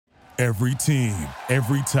Every team,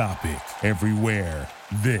 every topic, everywhere.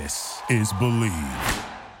 This is Believe.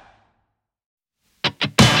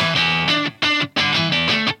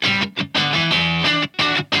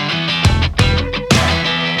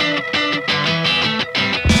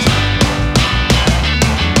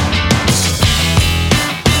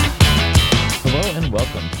 Hello and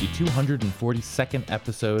welcome to the 242nd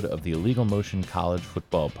episode of the Illegal Motion College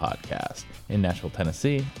Football Podcast. In Nashville,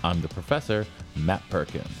 Tennessee, I'm the professor, Matt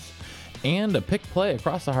Perkins. And a pick play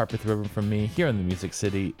across the Harpeth River from me here in the Music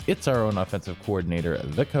City, it's our own offensive coordinator,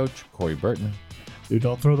 the coach, Corey Burton. Dude,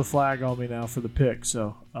 don't throw the flag on me now for the pick.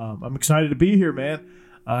 So I'm excited to be here, man.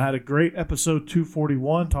 I had a great episode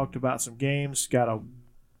 241, talked about some games, got a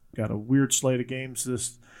weird slate of games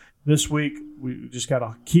this week. We just got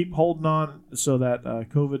to keep holding on so that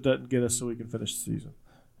COVID doesn't get us so we can finish the season.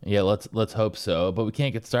 Yeah, let's hope so. But we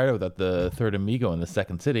can't get started without the third amigo in the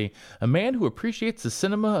second city, a man who appreciates the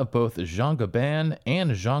cinema of both Jean Gabin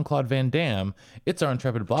and Jean-Claude Van Damme. It's our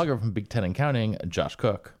intrepid blogger from Big Ten and Counting, Josh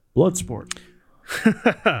Cook. Bloodsport.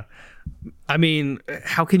 I mean,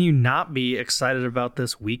 how can you not be excited about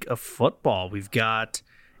this week of football? We've got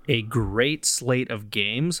a great slate of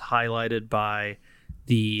games highlighted by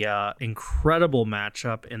the incredible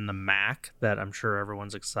matchup in the MAC that I'm sure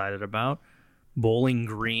everyone's excited about. Bowling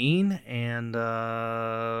Green and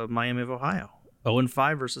Miami of Ohio.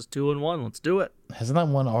 0-5 versus 2-1. Let's do it. Hasn't that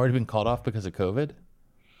one already been called off because of COVID?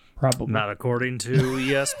 Probably. Not according to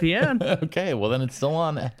ESPN. Okay, well then it's still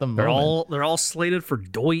on at the moment. They're all slated for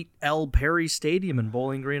Dwight L. Perry Stadium in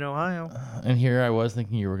Bowling Green, Ohio. And here I was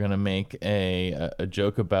thinking you were going to make a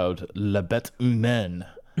joke about La Bête Humaine,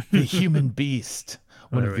 the human beast.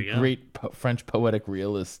 One of the great French poetic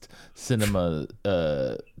realist cinema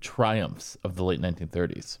triumphs of the late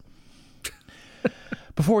 1930s.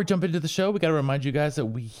 Before we jump into the show, we got to remind you guys that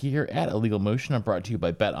we here at Illegal Motion are brought to you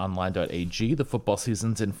by BetOnline.ag. The football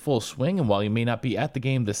season's in full swing, and while you may not be at the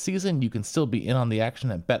game this season, you can still be in on the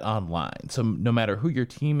action at BetOnline. So no matter who your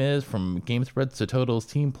team is, from game spreads to totals,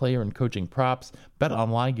 team player, and coaching props,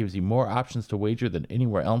 BetOnline gives you more options to wager than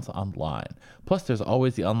anywhere else online. Plus, there's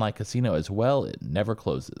always the online casino as well. It never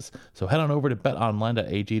closes. So head on over to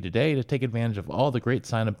BetOnline.ag today to take advantage of all the great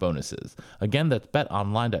sign-up bonuses. Again, that's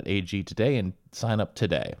BetOnline.ag today and sign up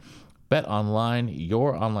today. BetOnline,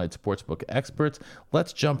 your online sportsbook experts.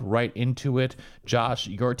 Let's jump right into it. Josh,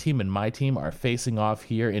 your team and my team are facing off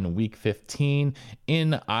here in Week 15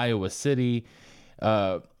 in Iowa City.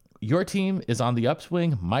 Your team is on the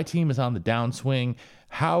upswing. My team is on the downswing.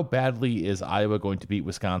 How badly is Iowa going to beat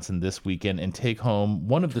Wisconsin this weekend and take home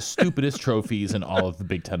one of the stupidest trophies in all of the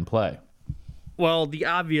Big Ten play? Well, the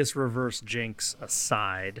obvious reverse jinx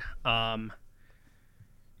aside,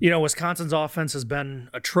 Wisconsin's offense has been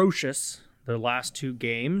atrocious their last two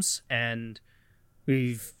games, and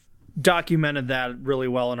we've documented that really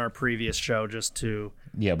well in our previous show just to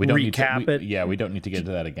we don't recap it. Yeah, we don't need to get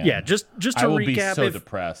into that again. Yeah, just to recap. I will be so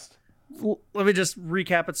depressed. Let me just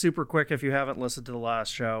recap it super quick if you haven't listened to the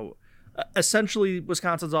last show. Essentially,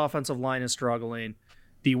 Wisconsin's offensive line is struggling.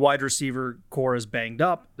 The wide receiver core is banged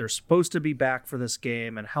up. They're supposed to be back for this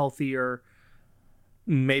game and healthier.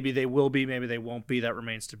 Maybe they will be, maybe they won't be. That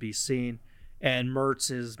remains to be seen. And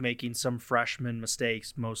Mertz is making some freshman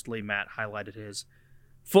mistakes. Mostly Matt highlighted his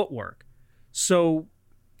footwork. So,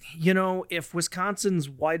 if Wisconsin's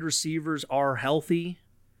wide receivers are healthy,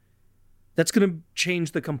 that's going to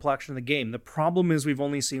change the complexion of the game. The problem is we've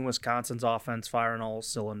only seen Wisconsin's offense fire on all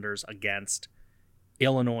cylinders against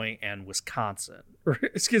Illinois and Wisconsin.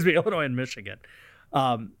 Illinois and Michigan.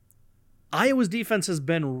 Iowa's defense has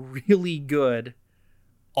been really good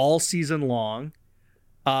all season long.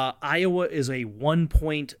 Iowa is a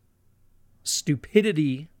 1-point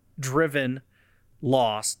stupidity-driven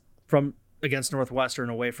loss against Northwestern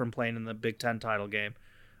away from playing in the Big Ten title game.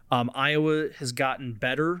 Iowa has gotten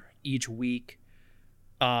better each week.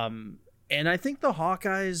 And I think the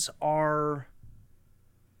Hawkeyes are,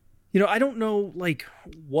 I don't know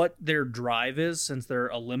what their drive is since they're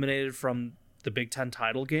eliminated from the Big Ten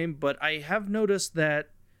title game, but I have noticed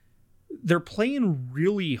that they're playing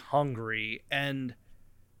really hungry. And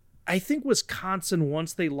I think Wisconsin,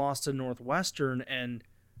 once they lost to Northwestern and,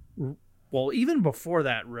 even before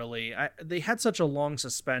that, really, they had such a long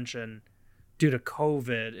suspension due to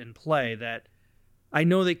COVID in play that I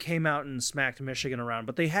know they came out and smacked Michigan around,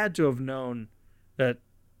 but they had to have known that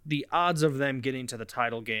the odds of them getting to the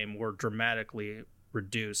title game were dramatically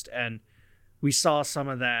reduced. And we saw some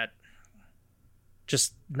of that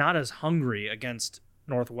just not as hungry against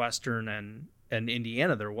Northwestern and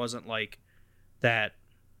Indiana. There wasn't that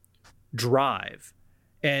drive.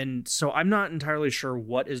 And so I'm not entirely sure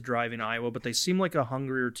what is driving Iowa, but they seem like a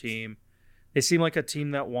hungrier team. They seem like a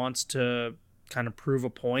team that wants to kind of prove a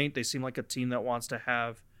point. They seem like a team that wants to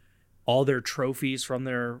have all their trophies from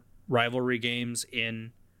their rivalry games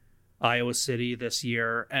in Iowa City this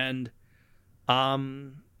year. And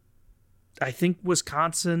I think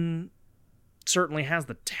Wisconsin certainly has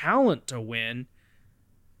the talent to win.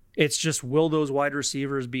 It's just, will those wide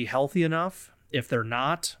receivers be healthy enough? If they're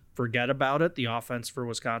not, forget about it. The offense for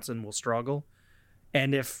Wisconsin will struggle.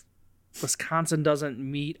 And if Wisconsin doesn't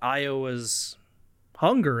meet Iowa's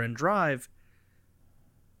hunger and drive,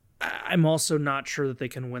 I'm also not sure that they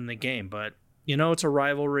can win the game. But, it's a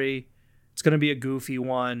rivalry. It's going to be a goofy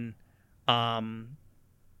one. The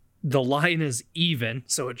line is even,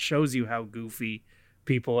 so it shows you how goofy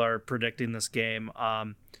people are predicting this game.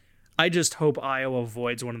 I just hope Iowa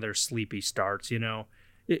avoids one of their sleepy starts.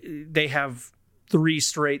 They have 3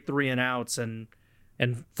 straight 3-and-outs and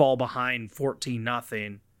fall behind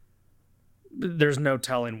 14-0. There's no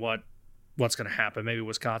telling what's going to happen. Maybe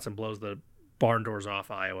Wisconsin blows the barn doors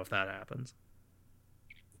off Iowa if that happens.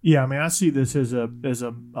 Yeah, I mean, I see this as a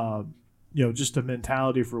just a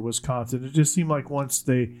mentality for Wisconsin. It just seemed like once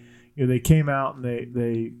they came out and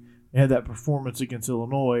they had that performance against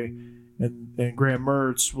Illinois, and Graham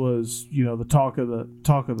Mertz was the talk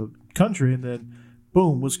of the country, and then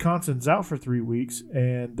boom, Wisconsin's out for 3 weeks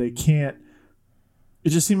and they can't. It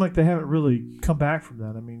just seemed like they haven't really come back from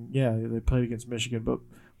that. I mean, yeah, they played against Michigan, but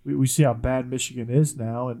we see how bad Michigan is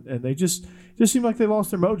now, and they just seem like they lost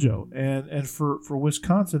their mojo. And for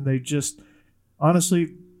Wisconsin, they just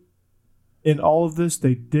honestly, in all of this,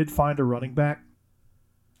 they did find a running back.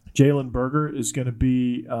 Jalen Berger is going to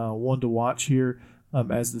be one to watch here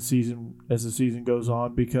as the season goes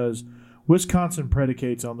on, because Wisconsin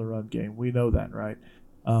predicates on the run game. We know that, right?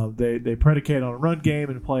 They predicate on a run game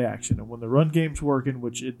and play action. And when the run game's working,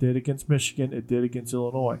 which it did against Michigan, it did against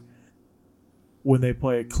Illinois, when they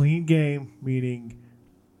play a clean game, meaning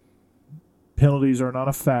penalties are not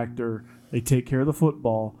a factor, they take care of the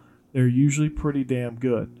football, they're usually pretty damn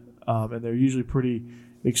good. And they're usually pretty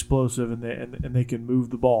explosive, and they can move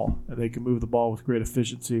the ball, and they can move the ball with great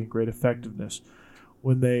efficiency and great effectiveness.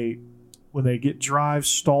 When they get drives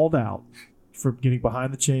stalled out from getting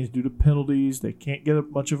behind the chains due to penalties, they can't get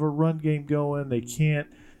much of a run game going. They can't,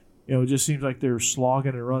 it just seems like they're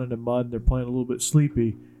slogging and running in mud, and they're playing a little bit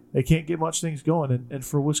sleepy. They can't get much things going. And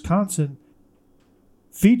for Wisconsin,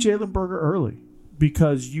 feed Jalen Berger early,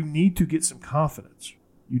 because you need to get some confidence.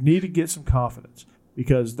 You need to get some confidence,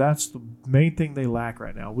 because that's the main thing they lack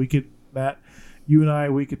right now. Matt, you and I,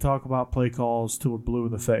 we could talk about play calls till we're blue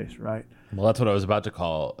in the face, right? Well, that's what I was about to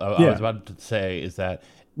call. I was about to say is that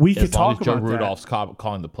we could as long talk as Joe about Rudolph's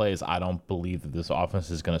calling the plays, I don't believe that this offense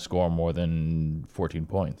is going to score more than 14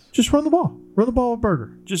 points. Just run the ball. Run the ball with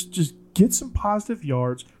Berger. Just get some positive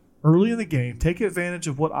yards early in the game. Take advantage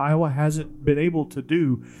of what Iowa hasn't been able to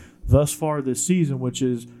do thus far this season, which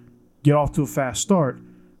is get off to a fast start.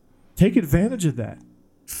 Take advantage of that.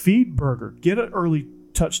 Feed Berger. Get an early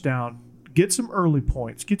touchdown. Get some early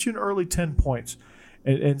points. Get you an early 10 points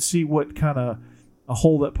and see what kind of a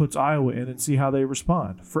hole that puts Iowa in, and see how they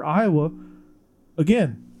respond. For Iowa,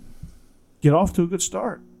 again, get off to a good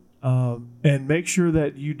start. And make sure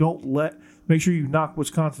that you you knock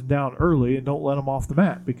Wisconsin down early and don't let them off the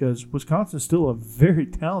mat, because Wisconsin's still a very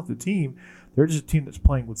talented team. They're just a team that's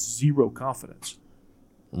playing with zero confidence.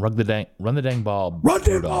 Run the dang ball. Run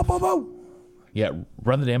the ball, Bobo. Yeah,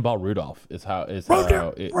 run the damn ball, Rudolph.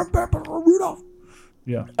 Rudolph.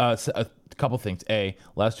 Yeah. So a couple things.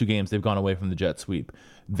 Last 2 games they've gone away from the jet sweep.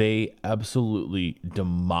 They absolutely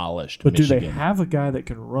demolished But Michigan. do they have a guy that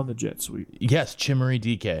can run the jet sweep? Yes, Chimmery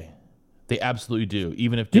DK. They absolutely do.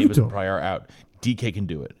 Even if Give it Davis to and him. Pryor are out, DK can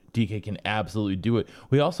do it. DK can absolutely do it.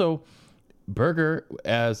 We also, Berger,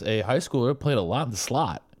 as a high schooler, played a lot in the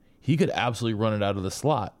slot. He could absolutely run it out of the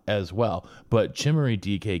slot as well. But Chimmery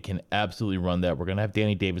DK can absolutely run that. We're going to have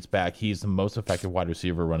Danny Davis back. He's the most effective wide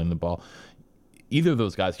receiver running the ball. Either of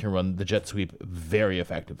those guys can run the jet sweep very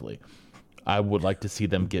effectively. I would like to see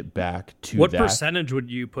them get back to What that. percentage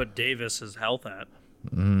would you put Davis's health at?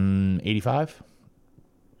 85?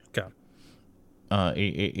 Okay.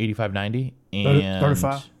 85, 90. And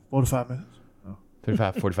 35, 45 minutes.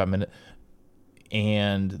 35, 45 minutes.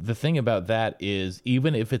 And the thing about that is,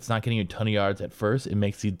 even if it's not getting you a ton of yards at first, it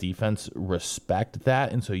makes the defense respect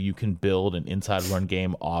that. And so you can build an inside run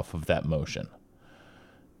game off of that motion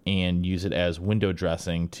and use it as window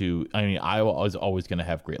dressing to, Iowa is always going to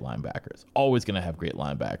have great linebackers. Always going to have great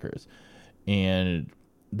linebackers. And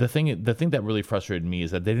the thing that really frustrated me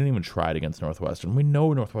is that they didn't even try it against Northwestern. We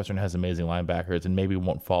know Northwestern has amazing linebackers and maybe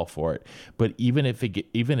won't fall for it. But even if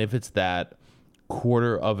it's that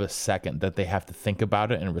quarter of a second that they have to think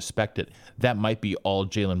about it and respect it, that might be all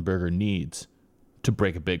Jalen Berger needs to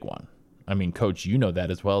break a big one. I mean, Coach, you know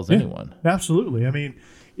that as well as anyone. Absolutely. I mean,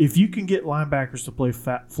 if you can get linebackers to play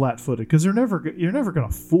flat-footed, because you're never going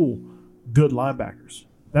to fool good linebackers.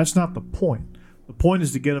 That's not the point. The point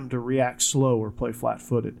is to get them to react slow or play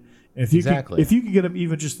flat-footed. And if you can get them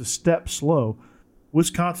even just a step slow,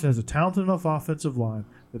 Wisconsin has a talented enough offensive line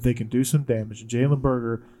that they can do some damage. And Jalen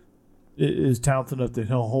Berger is talented enough to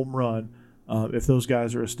hit a home run if those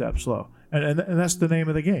guys are a step slow. And that's the name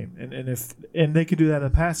of the game. And they can do that in the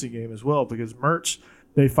passing game as well, because Mertz,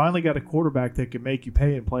 they finally got a quarterback that can make you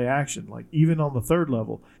pay and play action. Like, even on the third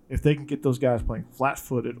level, if they can get those guys playing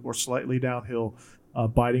flat-footed or slightly downhill,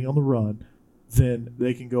 biting on the run, then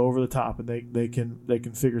they can go over the top and they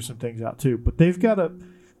can figure some things out too. But they've got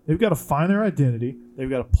to find their identity. They've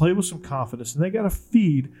got to play with some confidence, and they got to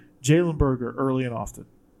feed Jalen Berger early and often.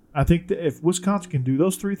 I think that if Wisconsin can do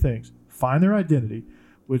those three things, find their identity,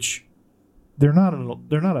 which they're not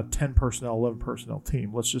a 10 personnel, 11 personnel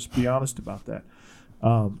team. Let's just be honest about that.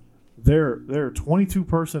 They're 22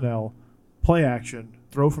 personnel, play action,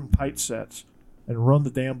 throw from tight sets, and run the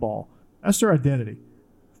damn ball. That's their identity.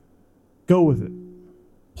 Go with it.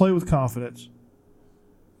 Play with confidence.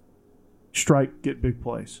 Strike, get big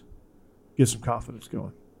plays. Get some confidence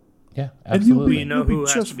going. Yeah, absolutely. You know who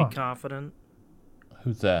has to be confident?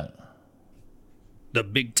 Who's that? The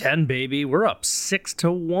Big Ten, baby. We're up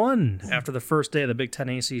 6-1 after the first day of the Big Ten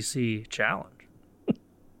ACC Challenge.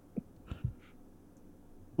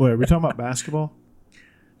 Wait, are we talking about basketball?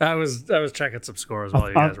 I was checking some scores while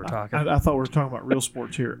you guys were talking. I thought we were talking about real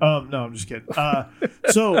sports here. No, I'm just kidding.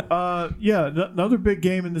 Another big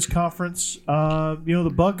game in this conference.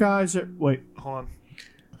 The Buckeyes are – wait, hold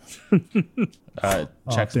on.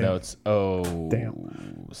 Checks notes. Oh,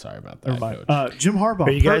 damn. Sorry about that. Never mind. Jim Harbaugh.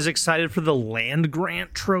 Are you guys excited for the land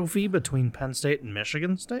grant trophy between Penn State and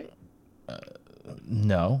Michigan State?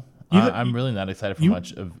 No. I'm really not excited for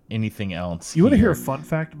much of anything else. You want to hear a fun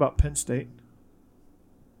fact about Penn State?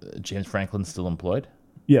 James Franklin's still employed?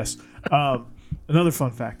 Yes. Another fun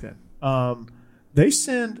fact then.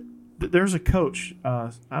 There's a coach. I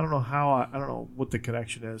don't know I don't know what the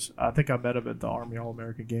connection is. I think I met him at the Army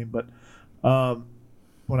All-American game, but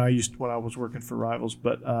when I was working for Rivals,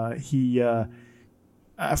 but I'm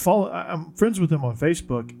friends with him on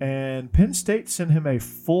Facebook, and Penn State sent him a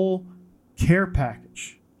full care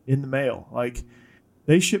package in the mail. Like,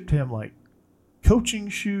 they shipped him like coaching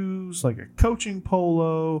shoes, like a coaching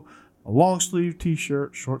polo, a long sleeve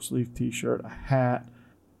t-shirt, short sleeve t-shirt, a hat,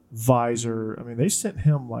 visor. I mean, they sent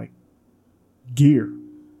him like gear.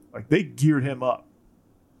 Like, they geared him up.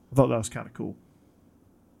 I thought that was kind of cool.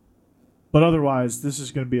 But otherwise, this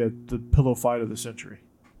is going to be the pillow fight of the century.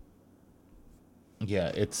 Yeah,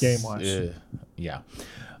 it's game-wise. Yeah.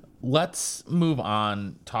 Let's move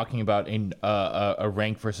on, talking about a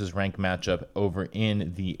rank versus rank matchup over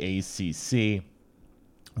in the ACC.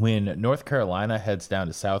 When North Carolina heads down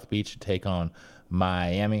to South Beach to take on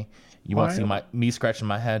Miami, you won't see me scratching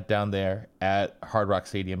my head down there at Hard Rock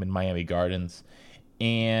Stadium in Miami Gardens.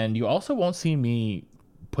 And you also won't see me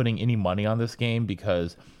putting any money on this game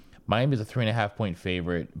because Miami is a 3.5-point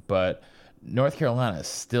favorite, but North Carolina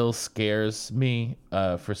still scares me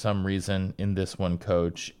for some reason in this one,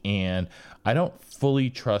 Coach. And I don't fully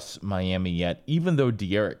trust Miami yet, even though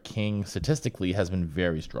De'Aaron King statistically has been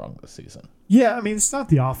very strong this season. Yeah, I mean, it's not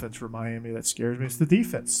the offense for Miami that scares me. It's the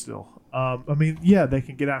defense still. They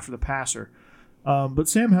can get after the passer. But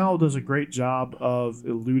Sam Howell does a great job of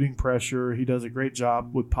eluding pressure. He does a great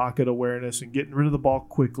job with pocket awareness and getting rid of the ball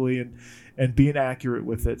quickly and being accurate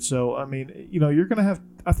with it. So, I mean, you're going to have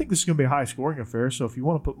 – I think this is going to be a high-scoring affair. So if you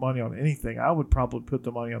want to put money on anything, I would probably put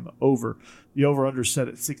the money on the over. The over-under set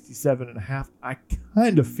at 67.5. I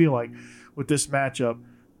kind of feel like with this matchup,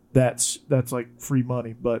 that's like free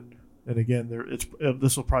money. But – and again,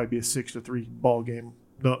 this will probably be a 6-3 ball game,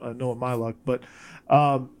 knowing my luck. But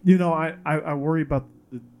I worry about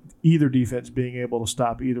either defense being able to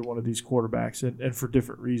stop either one of these quarterbacks, and for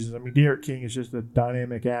different reasons. I mean, De'Aaron King is just a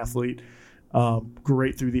dynamic athlete,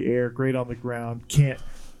 great through the air, great on the ground. Can't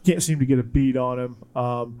seem to get a beat on him.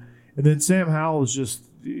 And then Sam Howell is just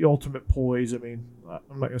the ultimate poise. I mean,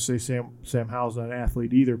 I'm not going to say Sam Howell's not an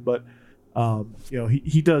athlete either, but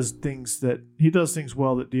he does things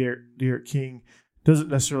well that De'Aaron King doesn't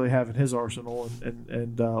necessarily have in his arsenal,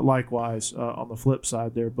 and likewise on the flip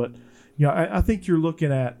side there. But I think you're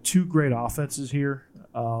looking at two great offenses here.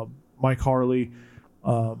 Mike Harley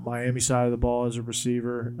Miami side of the ball as a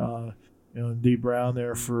receiver. D Brown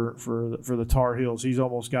there for the Tar Heels. He's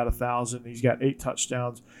almost got 1,000. He's got 8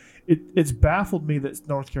 touchdowns. It's baffled me that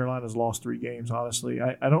North Carolina's lost 3 games. Honestly,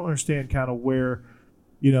 I don't understand kind of where,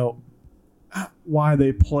 why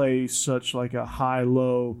they play such like a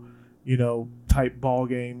high-low, type ball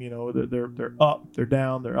game. They're up, they're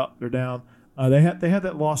down, they're up, they're down. They had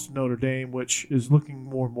that loss to Notre Dame, which is looking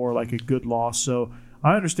more and more like a good loss. So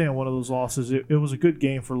I understand one of those losses. It was a good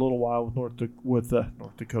game for a little while with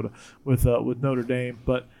Notre Dame,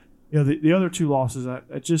 but the other 2 losses,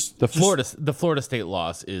 the Florida State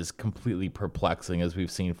loss is completely perplexing, as we've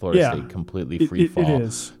seen Florida State completely free fall. It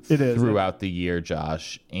is throughout the year,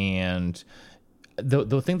 Josh. And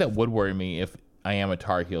the thing that would worry me if I am a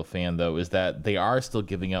Tar Heel fan, though, is that they are still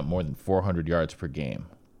giving up more than 400 yards per game.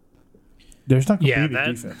 There's not going to be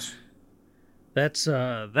any defense. That's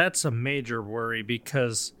a major worry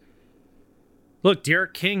because, look,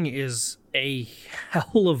 Derek King is a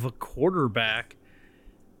hell of a quarterback,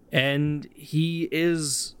 and he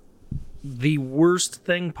is the worst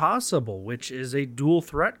thing possible, which is a dual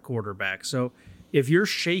threat quarterback. So if you're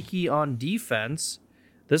shaky on defense,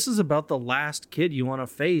 this is about the last kid you want to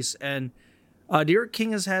face. And Derek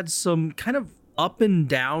King has had some kind of up and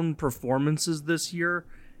down performances this year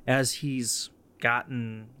as he's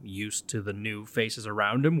gotten used to the new faces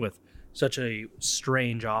around him with such a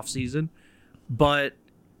strange offseason. But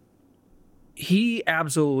he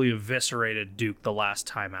absolutely eviscerated Duke the last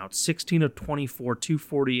time out. 16 of 24,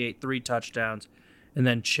 248, 3 touchdowns, and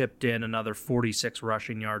then chipped in another 46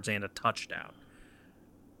 rushing yards and a touchdown.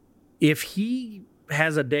 If he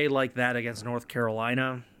has a day like that against North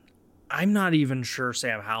Carolina, I'm not even sure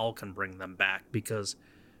Sam Howell can bring them back because,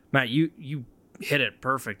 Matt, you hit it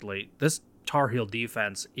perfectly. This Tar Heel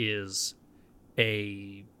defense is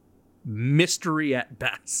a mystery at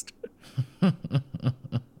best.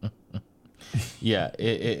 Yeah,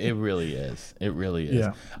 it really is. It really is.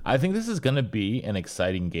 Yeah. I think this is going to be an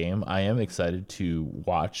exciting game. I am excited to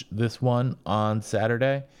watch this one on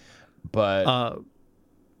Saturday. But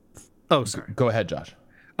sorry. Go ahead, Josh.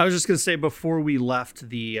 I was just going to say before we left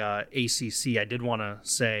the ACC, I did want to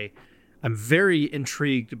say I'm very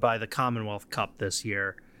intrigued by the Commonwealth Cup this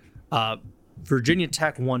year. Virginia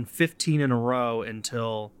Tech won 15 in a row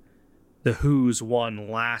until the Hoos won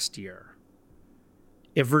last year.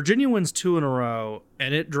 If Virginia wins 2 in a row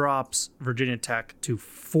and it drops Virginia Tech to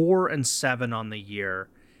 4-7 on the year,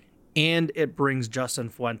 and it brings Justin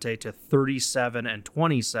Fuente to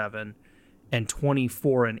 37-27 and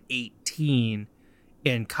 24-18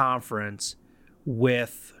 in conference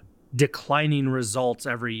with declining results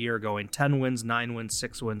every year, going 10 wins, 9 wins,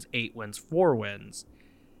 6 wins, 8 wins, 4 wins.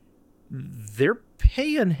 They're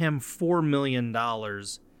paying him $4 million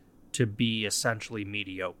to be essentially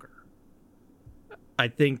mediocre. I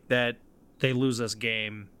think that they lose this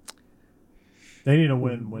game. They need to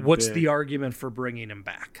win What's big. the argument for bringing him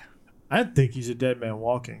back? I think he's a dead man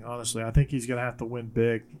walking, honestly. I think he's going to have to win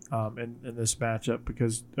big in this matchup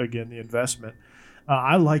because, again, the investment.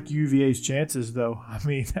 I like UVA's chances, though. I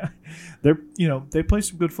mean, they play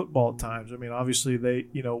some good football at times. I mean, obviously they,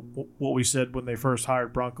 what we said when they first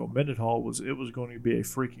hired Bronco Mendenhall was it was going to be a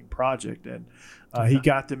freaking project, and he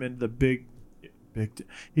got them in the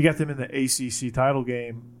he got them in the ACC title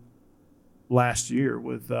game last year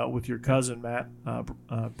with your cousin Matt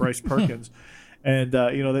Bryce Perkins. And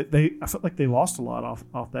I felt like they lost a lot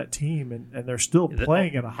off that team, and they're still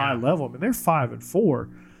playing at a high level. I mean, they're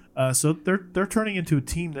 5-4, so they're turning into a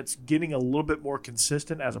team that's getting a little bit more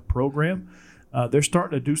consistent as a program. They're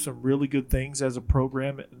starting to do some really good things as a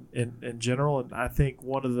program in general, and I think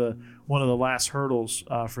one of the last hurdles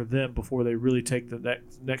for them before they really take the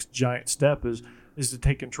next giant step is to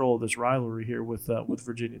take control of this rivalry here with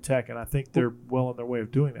Virginia Tech, and I think they're well on their way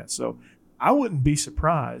of doing that. So I wouldn't be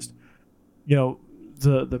surprised.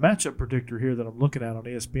 The matchup predictor here that I'm looking at on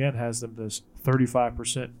ESPN has them as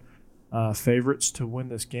 35% favorites to win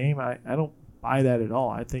this game. I don't buy that at all.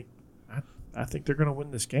 I think they're going to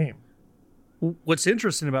win this game. What's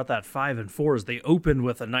interesting about that 5-4 is they opened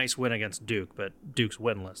with a nice win against Duke, but Duke's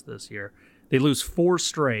winless this year. They lose 4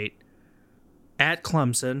 straight at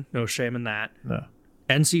Clemson. No shame in that. No.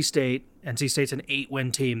 NC State's an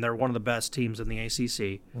 8-win team. They're one of the best teams in the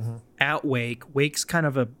ACC. Mm-hmm. At Wake's kind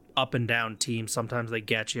of a up and down team. Sometimes they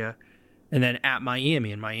get you. And then at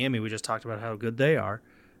Miami. In Miami, we just talked about how good they are.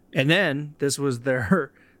 And then this was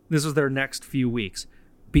their next few weeks.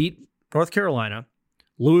 Beat North Carolina.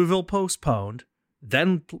 Louisville postponed.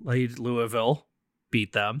 Then played Louisville.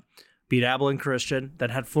 Beat them. Beat Abilene Christian. Then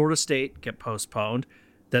had Florida State get postponed.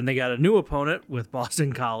 Then they got a new opponent with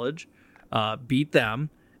Boston College. Beat them.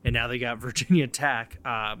 and now they got Virginia Tech.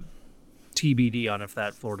 TBD on if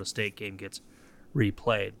that Florida State game gets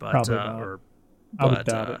replayed, but Probably not. I would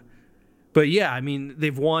doubt it. But yeah, I mean,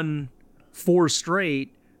 they've won 4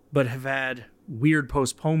 straight, but have had weird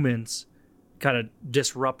postponements kind of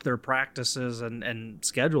disrupt their practices and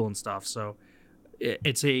schedule and stuff. So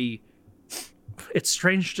it's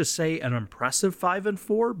strange to say an impressive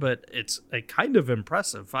 5-4, but it's a kind of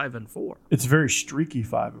impressive 5-4. It's very streaky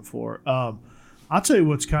 5-4. I'll tell you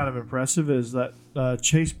what's kind of impressive is that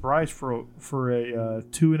Chase Bryce for a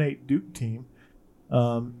 2-8 Duke team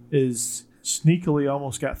is sneakily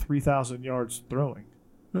almost got 3,000 yards throwing.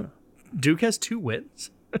 Duke has 2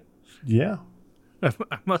 wins. Yeah. I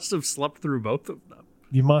must have slept through both of them.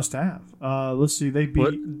 You must have. Let's see. They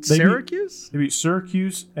beat Syracuse? They beat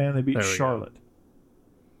Syracuse and they beat Charlotte.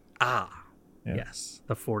 Yeah. Yes.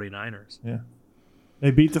 The 49ers. Yeah.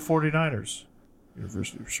 They beat the 49ers.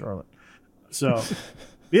 University of Charlotte. So,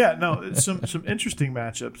 yeah, no, some interesting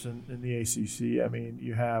matchups in the ACC. I mean,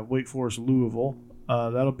 you have Wake Forest, Louisville.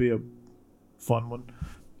 That'll be a fun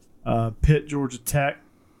one. Pitt, Georgia Tech.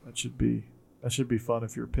 That should be fun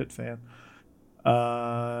if you're a Pitt fan.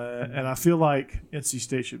 And I feel like NC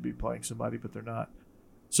State should be playing somebody, but they're not.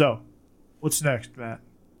 So, what's next, Matt?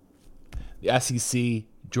 The SEC,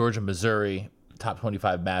 Georgia, Missouri, top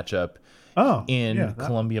 25 matchup in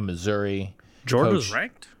Columbia, Missouri. Georgia's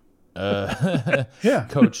ranked? Yeah.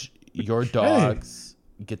 Coach, your dogs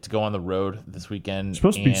get to go on the road this weekend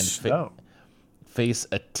and face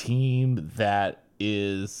a team that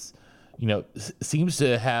is, seems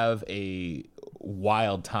to have a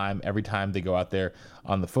wild time every time they go out there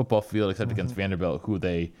on the football field, except against Vanderbilt, who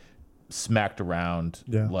they smacked around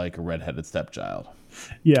like a redheaded stepchild.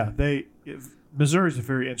 Yeah, Missouri's a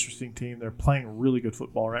very interesting team. They're playing really good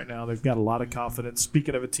football right now. They've got a lot of confidence.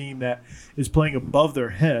 Speaking of a team that is playing above their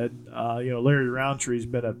head, Larry Roundtree's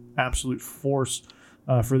been an absolute force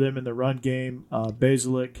for them in the run game.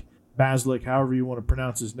 Basilic, however you want to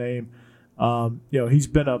pronounce his name. He's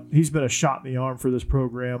been a shot in the arm for this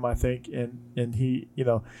program, I think, and he,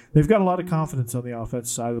 they've got a lot of confidence on the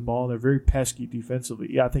offensive side of the ball, and they're very pesky defensively.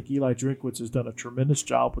 Yeah, I think Eli Drinkwitz has done a tremendous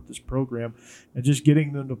job with this program, and just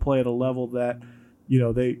getting them to play at a level that,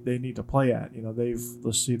 they need to play at.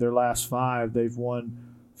 Their last 5, they've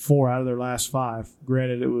won 4 out of their last 5.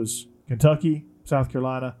 Granted, it was Kentucky, South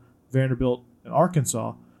Carolina, Vanderbilt, and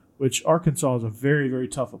Arkansas, which Arkansas is a very, very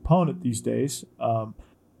tough opponent these days.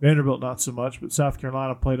 Vanderbilt not so much, but South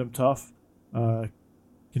Carolina played them tough.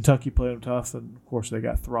 Kentucky played them tough, and of course they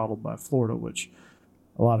got throttled by Florida, which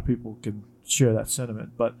a lot of people can share that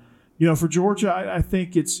sentiment. But for Georgia, I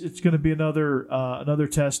think it's going to be another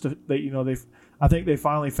test. I think they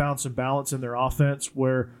finally found some balance in their offense.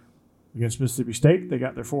 Where against Mississippi State they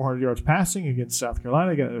got their 400 yards passing, against South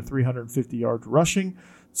Carolina they got their 350 yards rushing.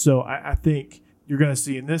 So I think you're going to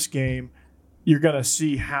see in this game, you're going to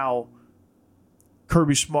see how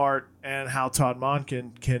Kirby Smart and how Todd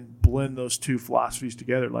Monken can blend those two philosophies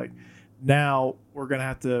together. Like, now we're going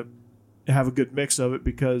to have a good mix of it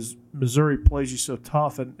because Missouri plays you so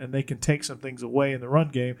tough, and they can take some things away in the run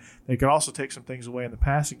game. They can also take some things away in the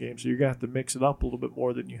passing game. So you're going to have to mix it up a little bit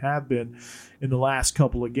more than you have been in the last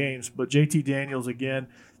couple of games. But JT Daniels, again,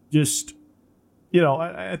 just,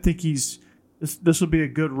 I think this will be a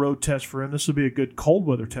good road test for him. This will be a good cold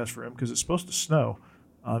weather test for him because it's supposed to snow.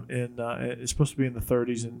 It's supposed to be in the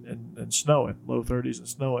 30s and snowing, low 30s and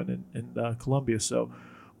snowing in Columbia. So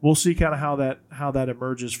we'll see kind of how that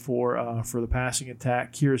emerges for the passing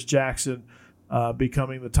attack. Kyrus Jackson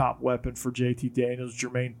becoming the top weapon for JT Daniels,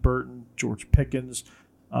 Jermaine Burton, George Pickens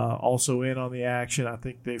also in on the action. I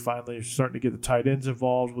think they finally are starting to get the tight ends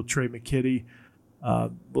involved with Trey McKitty.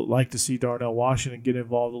 Would like to see Darnell Washington get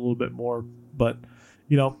involved a little bit more, but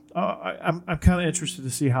I'm kind of interested to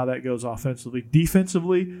see how that goes offensively.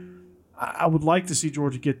 Defensively, I would like to see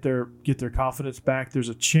Georgia get their confidence back. There's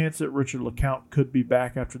a chance that Richard LeCounte could be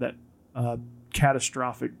back after that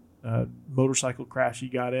catastrophic motorcycle crash he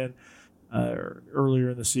got in earlier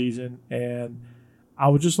in the season, and I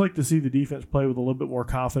would just like to see the defense play with a little bit more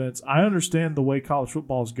confidence. I understand the way college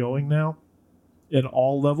football is going now in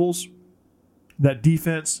all levels, that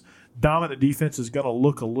dominant defense is going to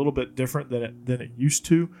look a little bit different than it used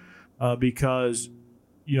to because,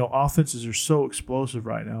 offenses are so explosive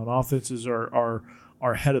right now, and offenses are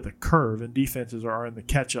ahead of the curve, and defenses are in the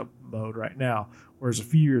catch-up mode right now. Whereas a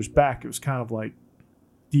few years back, it was kind of like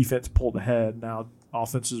defense pulled ahead. Now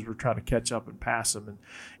offenses were trying to catch up and pass them, and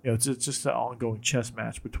it's just an ongoing chess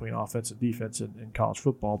match between offense and defense in college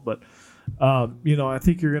football. But I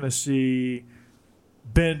think you're going to see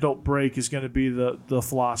bend don't break is going to be the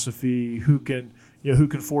philosophy. Who can who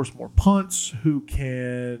can force more punts, who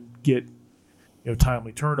can get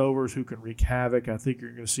timely turnovers, who can wreak havoc. I think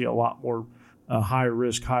you're going to see a lot more high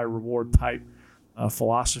risk, high reward type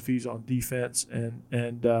philosophies on defense,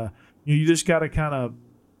 and you just got to kind of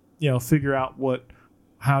figure out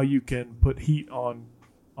how you can put heat on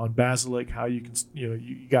Basilic, how you can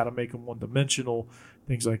you got to make them one dimensional,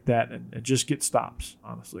 things like that, and just get stops,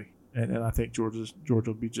 honestly. And I think Georgia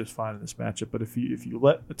will be just fine in this matchup. But if you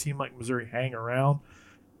let a team like Missouri hang around,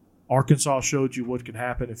 Arkansas showed you what can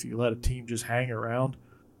happen if you let a team just hang around,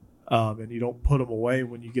 and you don't put them away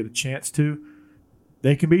when you get a chance to.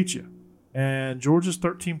 They can beat you. And Georgia's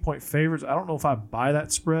 13-point favorites. I don't know if I buy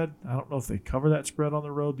that spread. I don't know if they cover that spread on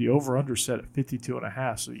the road. The over/under set at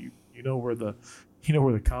 52.5. So you know where the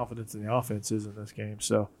confidence in the offense is in this game.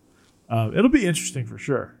 So it'll be interesting for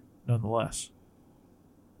sure, nonetheless.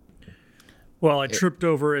 Well, I tripped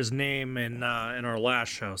over his name in our last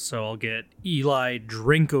show, so I'll get Eli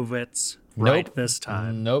Drinkovitz right this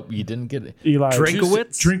time. Nope, you didn't get it. Eli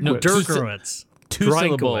Drinkowitz? No, Dirkowitz. Two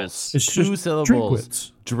syllables. It's two just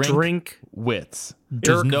syllables. Drinkwitz.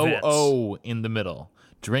 There's no Dirkwitz. O in the middle.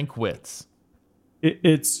 Drinkwitz.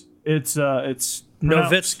 It's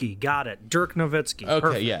Nowitzki. Got it. Dirk Nowitzki. Okay,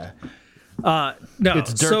 Perfect. yeah. No,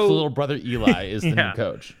 It's Dirk's little brother Eli is the new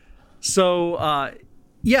coach. So,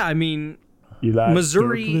 yeah, I mean, Eli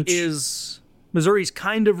Missouri's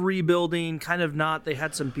kind of rebuilding, kind of not. They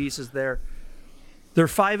had some pieces there. They're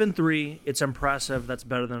 5-3. It's impressive. That's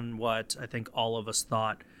better than what I think all of us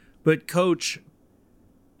thought. But, Coach,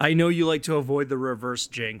 I know you like to avoid the reverse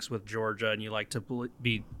jinx with Georgia and you like to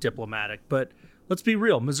be diplomatic, but let's be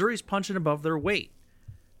real. Missouri's punching above their weight.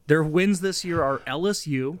 Their wins this year are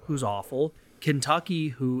LSU, who's awful, Kentucky,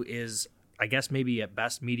 who is, I guess, maybe at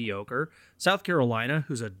best mediocre, South Carolina,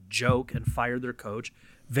 who's a joke and fired their coach,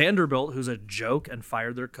 Vanderbilt, who's a joke and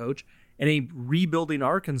fired their coach, and a rebuilding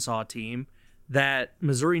Arkansas team that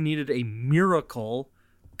Missouri needed a miracle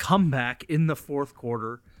comeback in the fourth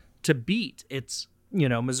quarter to beat. It's,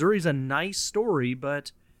 Missouri's a nice story,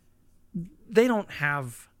 but they don't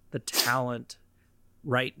have the talent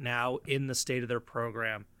right now in the state of their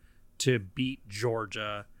program to beat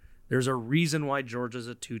Georgia. There's a reason why Georgia's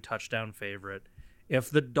a 2-touchdown favorite. If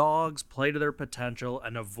the Dogs play to their potential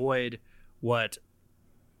and avoid what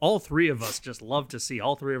all three of us just love to see,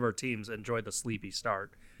 all three of our teams enjoy the sleepy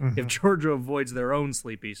start. Mm-hmm. If Georgia avoids their own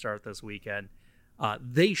sleepy start this weekend,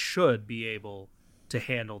 they should be able to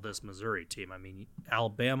handle this Missouri team. I mean,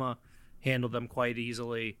 Alabama handled them quite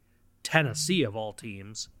easily. Tennessee, of all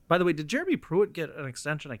teams. By the way, did Jeremy Pruitt get an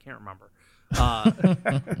extension? I can't remember.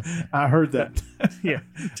 I heard that. Yeah,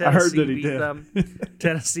 Tennessee I heard that he beat did. them.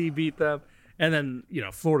 Tennessee beat them. And then,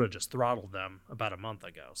 Florida just throttled them about a month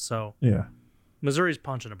ago. So yeah, Missouri's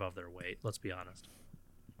punching above their weight, let's be honest.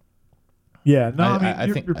 Yeah, no,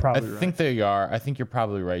 I think you're probably right. I think they are. I think you're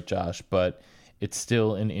probably right, Josh, but it's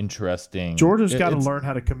still an interesting. Georgia's got to learn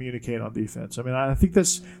how to communicate on defense. I mean, I think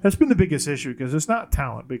that's been the biggest issue because it's not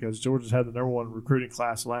talent, because Georgia's had the #1 recruiting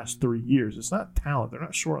class the last 3 years. It's not talent. They're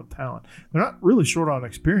not short on talent. They're not really short on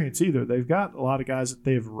experience either. They've got a lot of guys that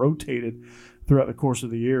they've rotated throughout the course of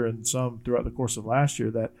the year and some throughout the course of last year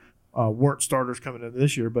that weren't starters coming into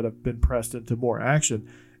this year but have been pressed into more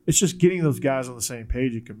action. It's just getting those guys on the same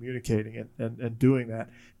page and communicating it and doing that.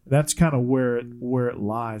 That's kind of where it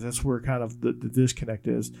lies. That's where kind of the disconnect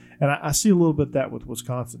is. And I see a little bit of that with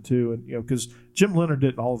Wisconsin too. And because Jim Leonhard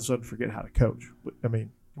didn't all of a sudden forget how to coach. I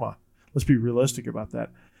mean, come on, let's be realistic about that.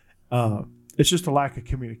 It's just a lack of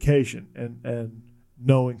communication and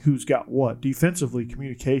knowing who's got what. Defensively,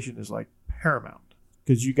 communication is like paramount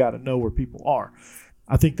because you got to know where people are.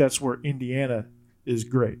 I think that's where Indiana is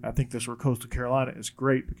great. I think that's where Coastal Carolina is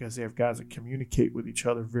great because they have guys that communicate with each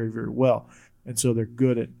other very, very well. And so they're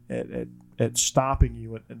good at stopping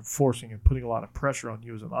you and forcing and putting a lot of pressure on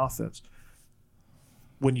you as an offense.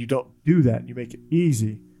 When you don't do that and you make it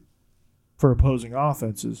easy for opposing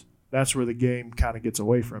offenses, that's where the game kind of gets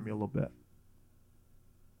away from you a little bit.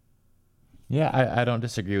 Yeah, I don't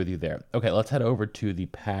disagree with you there. Okay, let's head over to the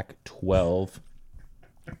Pac-12.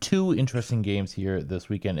 Two interesting games here this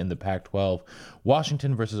weekend in the Pac-12.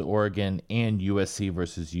 Washington versus Oregon and USC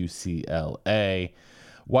versus UCLA.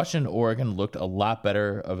 Washington, Oregon looked a lot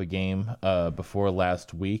better of a game before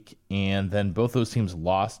last week, and then both those teams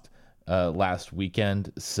lost last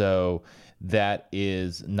weekend, so that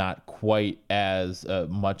is not quite as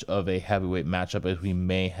much of a heavyweight matchup as we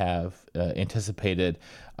may have anticipated.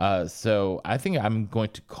 So I think I'm going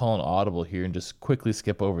to call an audible here and just quickly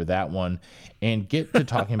skip over that one and get to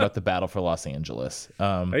talking about the battle for Los Angeles.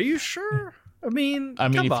 Are you sure? I mean,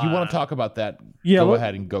 if you want on. to talk about that, Yeah, go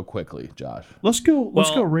ahead and go quickly, Josh. Let's go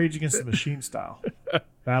Well- Rage Against the Machine style.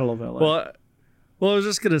 Battle of LA. Well, I was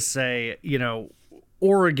just gonna say,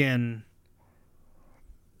 Oregon,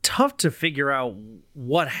 tough to figure out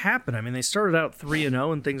what happened. I mean, they started out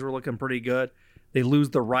 3-0 and things were looking pretty good. They lose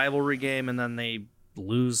the rivalry game and then they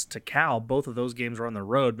lose to Cal. Both of those games are on the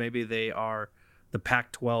road. Maybe they are the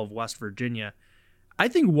Pac-12 West Virginia. I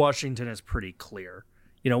think Washington is pretty clear.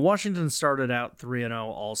 Washington started out 3-0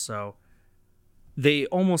 also. They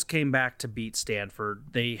almost came back to beat Stanford.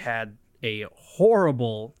 They had a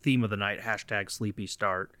horrible theme of the night, #sleepy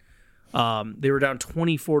start. They were down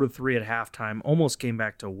 24-3 at halftime, almost came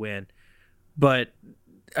back to win. But,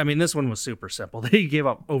 I mean, this one was super simple. They gave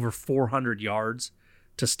up over 400 yards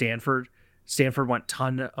to Stanford. Stanford went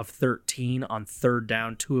ton of 13 on third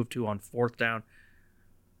down, 2 of 2 on fourth down.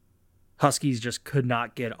 Huskies just could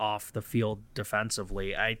not get off the field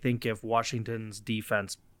defensively. I think if Washington's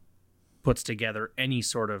defense puts together any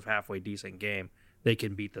sort of halfway decent game, they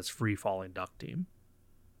can beat this free-falling Duck team.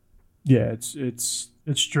 Yeah, it's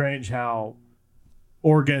strange how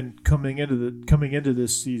Oregon coming into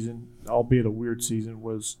this season, albeit a weird season,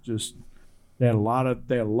 was just they had a lot of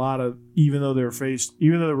even though they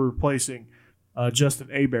were replacing Justin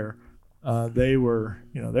Hebert, they were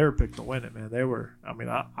picked to win it, man.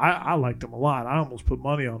 I liked them a lot. I almost put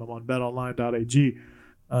money on them on betonline.ag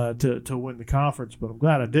to win the conference, but I'm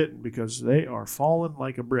glad I didn't because they are falling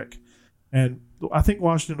like a brick. And I think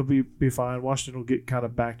Washington will be fine. Washington will get kind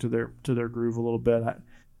of back to their groove a little bit.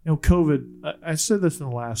 COVID. I said this in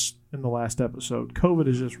the last episode. COVID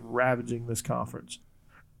is just ravaging this conference.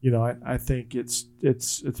 I think it's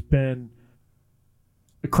been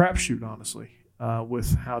a crapshoot, honestly,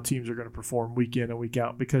 with how teams are going to perform week in and week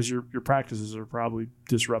out because your practices are probably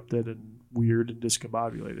disrupted and weird and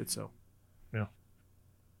discombobulated. So,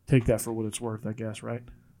 take that for what it's worth, I guess, right?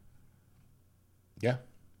 Yeah.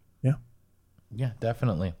 Yeah. Yeah,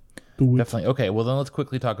 definitely. Definitely. Definitely. Okay, well then let's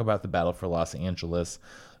quickly talk about the battle for Los Angeles.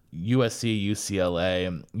 USC,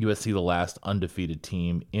 UCLA. USC, the last undefeated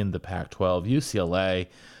team in the Pac-12. UCLA,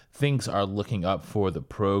 things are looking up for the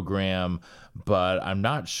program, but I'm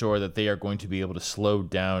not sure that they are going to be able to slow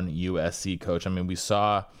down USC, Coach. I mean, we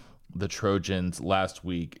saw the Trojans last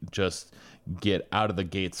week just get out of the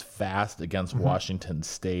gates fast against Washington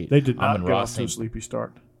State. They did not get off to a sleepy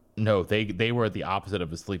start. No, they were the opposite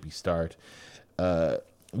of a sleepy start.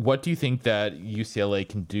 What do you think that UCLA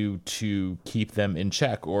can do to keep them in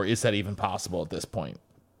check, or is that even possible at this point?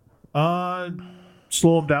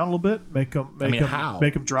 Slow them down a little bit. Make them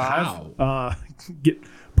drive. How?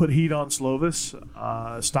 Put heat on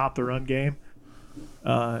Slovis. Stop the run game,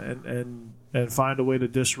 and find a way to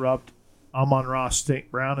disrupt Amon-Ra St.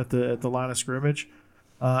 Brown at the line of scrimmage,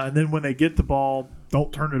 and then when they get the ball,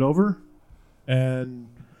 don't turn it over, and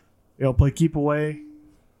play keep away.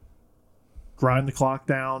 Grind the clock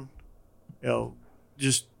down,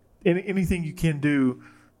 just anything you can do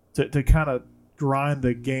to kind of grind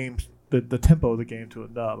the game, the tempo of the game to a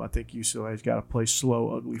nub. I think UCLA's got to play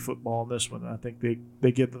slow, ugly football in this one. I think they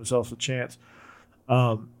give themselves a chance.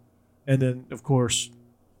 And then, of course,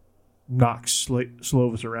 knock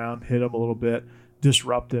Slovis around, hit him a little bit,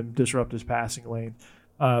 disrupt his passing lane.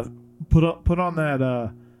 Put on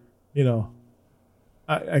that,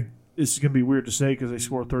 this is going to be weird to say because they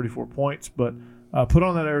scored 34 points, but put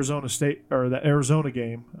on that Arizona State or that Arizona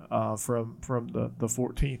game from the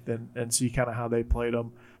 14th and see kind of how they played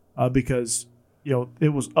them because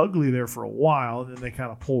it was ugly there for a while and then they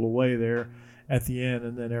kind of pulled away there at the end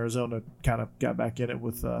and then Arizona kind of got back in it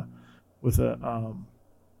with a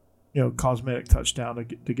cosmetic touchdown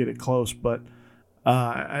to get it close, but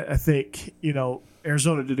I think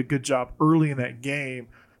Arizona did a good job early in that game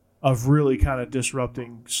of really kind of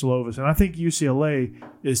disrupting Slovis. And I think UCLA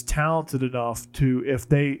is talented enough to, if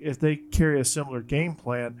they carry a similar game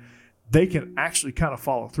plan, they can actually kind of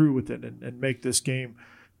follow through with it and make this game,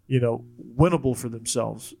 winnable for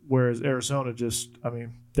themselves. Whereas Arizona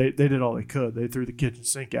they did all they could. They threw the kitchen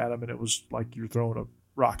sink at them, and it was like you're throwing a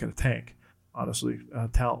rock in a tank, honestly,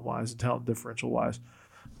 talent-wise and talent differential-wise,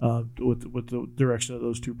 with the direction of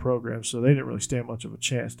those two programs. So they didn't really stand much of a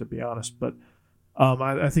chance, to be honest. But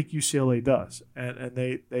I think UCLA does, and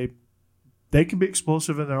they can be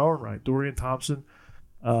explosive in their own right. Dorian Thompson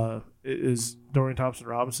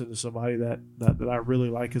Robinson is somebody that I really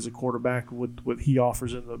like as a quarterback with what he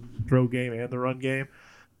offers in the throw game and the run game.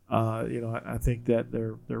 I think that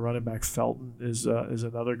their running back Felton is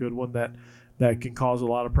another good one that can cause a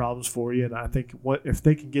lot of problems for you. And I think if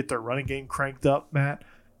they can get their running game cranked up, Matt,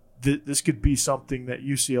 this could be something that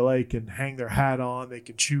UCLA can hang their hat on. They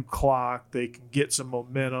can chew clock. They can get some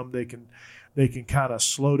momentum. They can they can kind of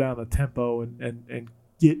slow down the tempo and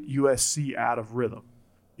get USC out of rhythm.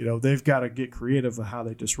 You know, they've got to get creative with how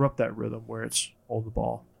they disrupt that rhythm, where it's hold the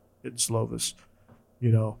ball, hitting Slovis,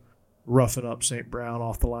 you know, roughing up St. Brown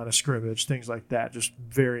off the line of scrimmage, things like that, just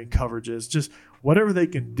varying coverages, just whatever they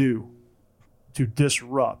can do to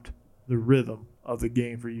disrupt the rhythm of the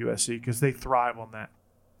game for USC, because they thrive on that.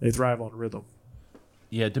 They thrive on rhythm.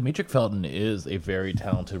 Yeah, Demetric Felton is a very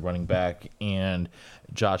talented running back, and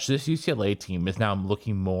Josh, this UCLA team is now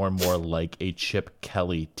looking more and more like a Chip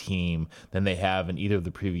Kelly team than they have in either of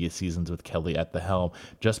the previous seasons with Kelly at the helm,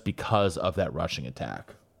 just because of that rushing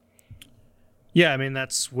attack. Yeah, I mean,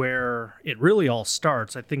 that's where it really all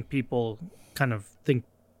starts. I think people kind of think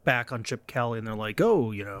back on Chip Kelly and they're like,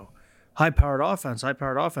 oh, you know, high-powered offense.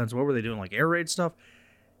 What were they doing, like air raid stuff?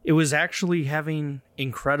 It was actually having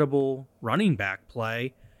incredible running back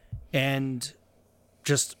play and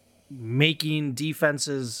just making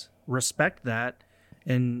defenses respect that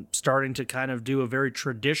and starting to kind of do a very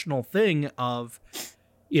traditional thing of,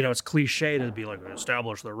 you know, it's cliche to be like,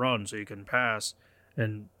 establish the run so you can pass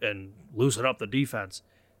and loosen up the defense.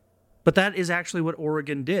 But that is actually what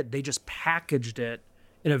Oregon did. They just packaged it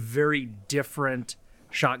in a very different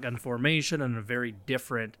shotgun formation and a very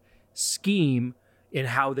different scheme in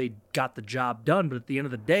how they got the job done. But at the end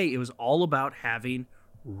of the day, it was all about having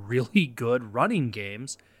really good running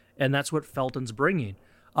games, and that's what Felton's bringing.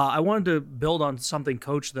 I wanted to build on something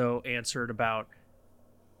Coach, though, answered about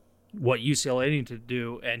what UCLA needed to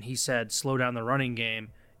do, and he said slow down the running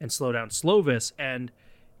game and slow down Slovis. And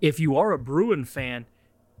if you are a Bruin fan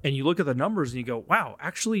and you look at the numbers and you go, wow,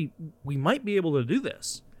 actually, we might be able to do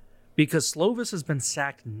this, because Slovis has been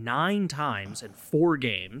sacked 9 times in 4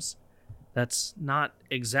 games. That's not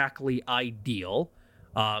exactly ideal.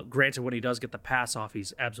 Granted, when he does get the pass off,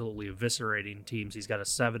 he's absolutely eviscerating teams. He's got a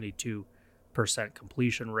 72%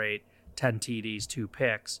 completion rate, 10 TDs, 2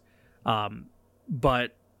 picks.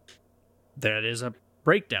 But that is a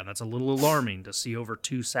breakdown. That's a little alarming to see over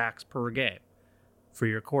 2 sacks per game for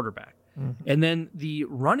your quarterback. Mm-hmm. And then the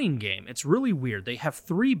running game, it's really weird. They have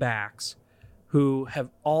 3 backs who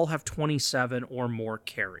all have 27 or more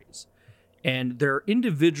carries. And their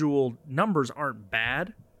individual numbers aren't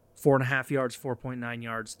bad. 4.5 yards, 4.9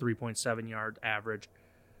 yards, 3.7 yard average.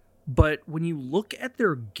 But when you look at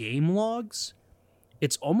their game logs,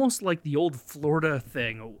 it's almost like the old Florida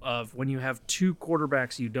thing of when you have 2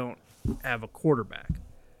 quarterbacks, you don't have a quarterback.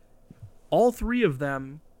 All 3 of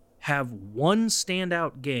them have one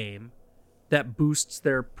standout game that boosts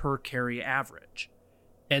their per carry average.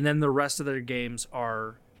 And then the rest of their games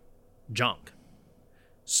are junk.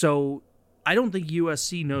 So I don't think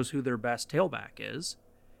USC knows who their best tailback is.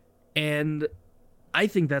 And I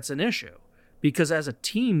think that's an issue, because as a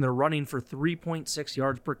team, they're running for 3.6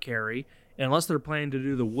 yards per carry. And unless they're planning to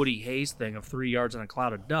do the Woody Hayes thing of 3 yards in a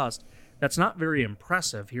cloud of dust, that's not very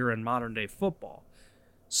impressive here in modern day football.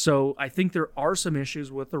 So I think there are some issues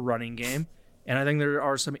with the running game, and I think there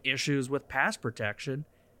are some issues with pass protection.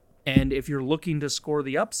 And if you're looking to score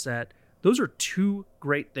the upset, those are 2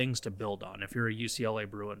 great things to build on if you're a UCLA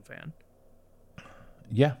Bruin fan.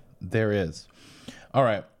 Yeah, there is. All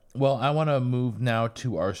right. Well, I want to move now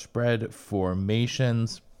to our spread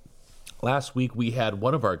formations. Last week, we had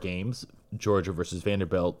one of our games, Georgia versus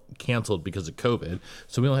Vanderbilt, canceled because of COVID.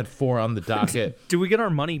 So we only had 4 on the docket. Do we get our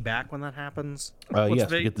money back when that happens?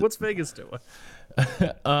 Yes. What's Vegas doing?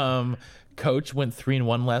 Coach went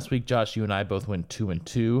 3-1 last week. Josh, you and I both went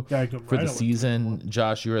 2-2 for the season.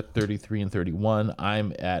 Josh, you're at 33-31.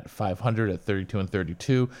 I'm at 500 at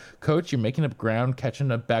 32-32. Coach, you're making up ground,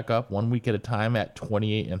 catching up back up 1 week at a time at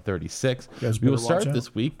 28-36. We will start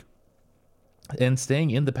this week and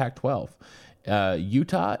staying in the Pac-12.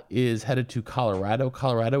 Utah is headed to Colorado.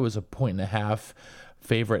 Colorado is a 1.5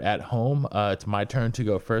 favorite at home. It's my turn to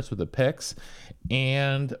go first with the picks,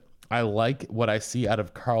 and I like what I see out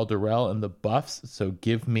of Carl Durrell and the Buffs, so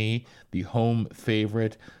give me the home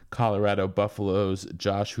favorite, Colorado Buffaloes.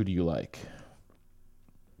 Josh, who do you like?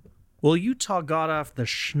 Well, Utah got off the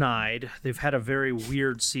schneid. They've had a very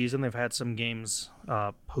weird season. They've had some games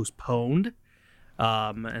postponed,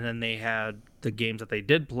 and then they had the games that they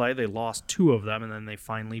did play. They lost 2 of them, and then they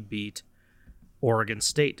finally beat Oregon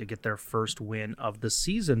State to get their first win of the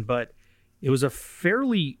season. But it was a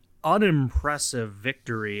fairly unimpressive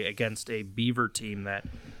victory against a Beaver team that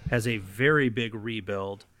has a very big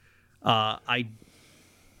rebuild. I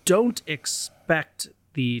don't expect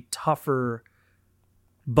the tougher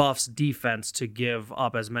Buffs defense to give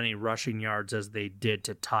up as many rushing yards as they did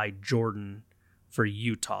to Ty Jordan for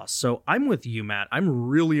Utah. So I'm with you, Matt. I'm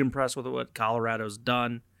really impressed with what Colorado's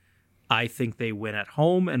done. I think they win at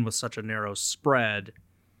home, and with such a narrow spread,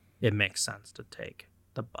 it makes sense to take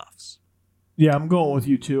the Buffs. Yeah, I'm going with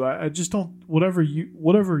you too. I just don't. Whatever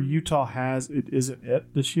Utah has, it isn't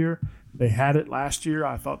it this year. They had it last year.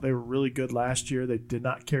 I thought they were really good last year. They did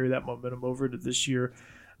not carry that momentum over to this year.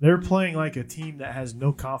 They're playing like a team that has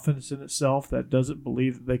no confidence in itself, that doesn't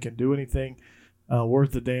believe that they can do anything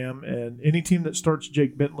worth a damn. And any team that starts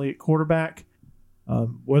Jake Bentley at quarterback,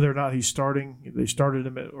 whether or not he's starting, they started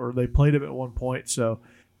him or they played him at one point. So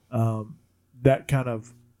that kind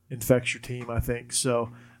of infects your team, I think.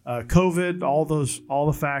 So COVID, all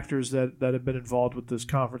the factors that have been involved with this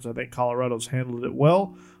conference, I think Colorado's handled it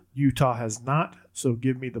well. Utah has not. So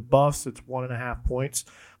give me the Buffs. It's 1.5 points.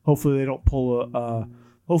 Hopefully they don't pull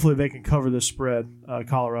hopefully they can cover this spread,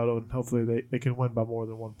 Colorado, and hopefully they can win by more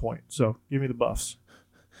than 1 point. So give me the Buffs.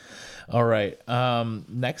 All right.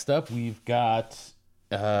 Next up, we've got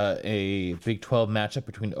a Big 12 matchup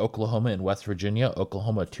between Oklahoma and West Virginia.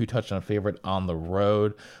 Oklahoma 2-touchdown favorite on the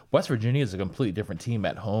road. West Virginia is a completely different team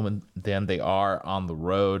at home than they are on the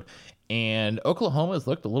road. And Oklahoma has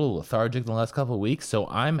looked a little lethargic in the last couple of weeks, so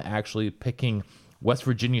I'm actually picking West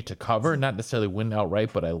Virginia to cover, not necessarily win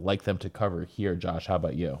outright, but I like them to cover here. Josh, how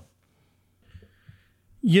about you?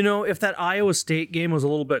 You know, if that Iowa State game was a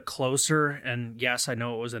little bit closer, and yes, I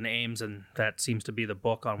know it was in Ames, and that seems to be the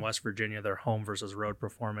book on West Virginia, their home versus road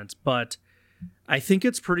performance, but I think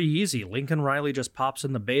it's pretty easy. Lincoln Riley just pops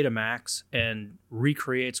in the Betamax and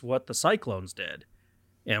recreates what the Cyclones did,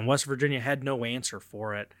 and West Virginia had no answer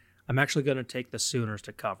for it. I'm actually going to take the Sooners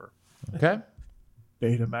to cover. Okay.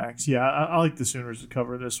 Betamax. Yeah, I like the Sooners to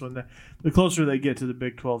cover this one. The closer they get to the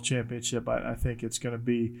Big 12 championship, I think it's going to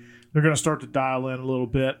be – they're going to start to dial in a little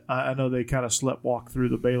bit. I know they kind of sleptwalk through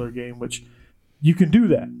the Baylor game, which you can do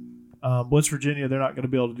that. West Virginia, they're not going to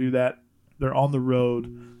be able to do that. They're on the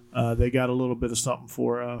road. They got a little bit of something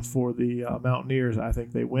for the Mountaineers. I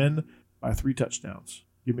think they win by 3 touchdowns.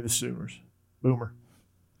 Give me the Sooners. Boomer.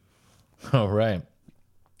 All right.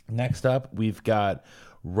 Next up, we've got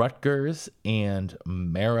Rutgers and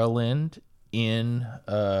Maryland in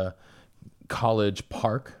College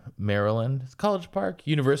Park, Maryland. It's College Park,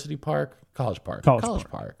 University Park, College Park,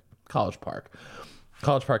 College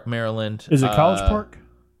Park, Maryland. Is it College Park?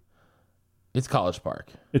 It's College Park.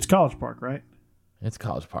 It's College Park, right? It's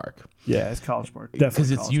College Park. Yeah, it's College Park. Definitely.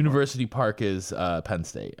 Because it's College University Park is Penn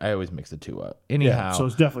State. I always mix the two up. Yeah, Anyhow, so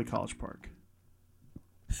it's definitely College Park.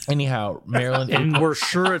 Maryland. And we're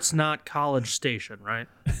sure it's not College Station, right?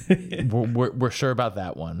 we're sure about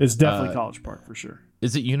that one. It's definitely College Park for sure.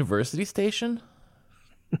 Is it University Station?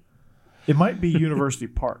 It might be University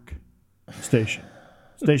Park Station.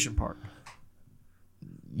 Station Park.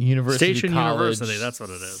 University Station College. University, that's what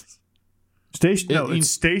it is. Station. No, it's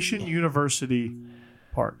Station University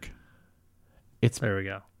Park. There we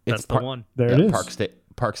go. That's the one. There it is.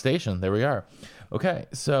 Park Station. There we are. Okay,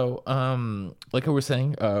 so like I was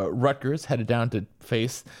saying, Rutgers headed down to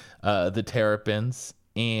face the Terrapins,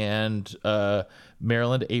 and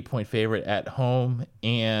Maryland 8-point favorite at home.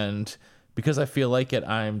 And because I feel like it,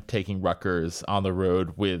 I'm taking Rutgers on the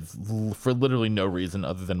road for literally no reason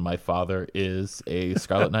other than my father is a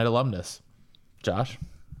Scarlet Knight alumnus. Josh?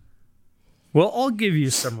 Well, I'll give you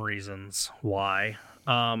some reasons why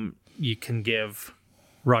you can give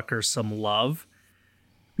Rutgers some love.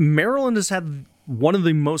 Maryland has had one of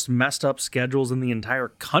the most messed up schedules in the entire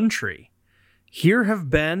country. Here have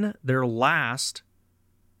been their last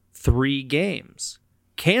 3 games.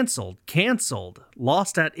 Canceled,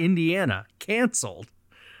 lost at Indiana, canceled.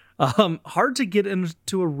 Hard to get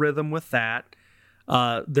into a rhythm with that.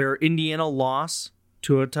 Their Indiana loss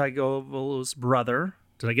to Tagovailoa's brother.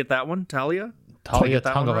 Did I get that one? Talia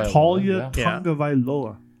Tagovailoa.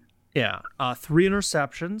 Yeah. 3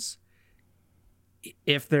 interceptions.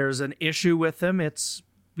 If there's an issue with him,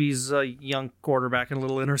 he's a young quarterback and a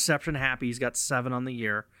little interception happy. He's got 7 on the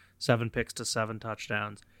year, 7 picks to 7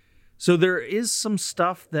 touchdowns. So there is some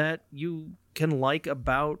stuff that you can like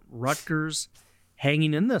about Rutgers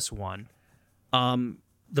hanging in this one.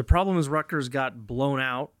 The problem is Rutgers got blown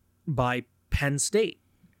out by Penn State.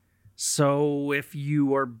 So if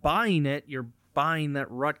you are buying it, you're buying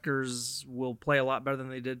that Rutgers will play a lot better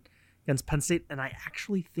than they did against Penn State, and I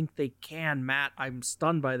actually think they can. Matt, I'm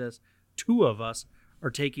stunned by this. 2 of us are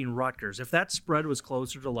taking Rutgers. If that spread was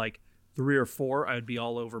closer to like 3 or 4, I would be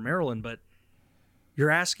all over Maryland, but you're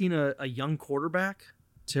asking a young quarterback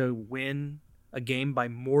to win a game by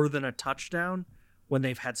more than a touchdown when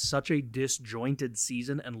they've had such a disjointed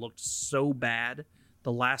season and looked so bad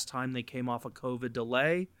the last time they came off a COVID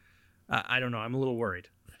delay. I don't know. I'm a little worried.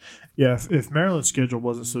 Yeah, if Maryland's schedule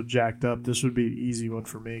wasn't so jacked up, this would be an easy one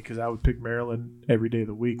for me because I would pick Maryland every day of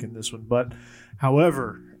the week in this one. But,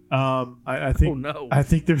 however, I think Oh, no. I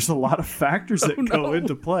think there's a lot of factors that go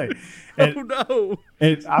into play. And, Oh no!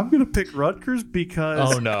 and I'm going to pick Rutgers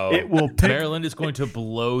because Oh no! it will pick, Maryland is going to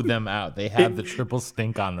blow them out. They have the triple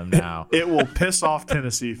stink on them now. it will piss off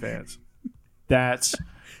Tennessee fans.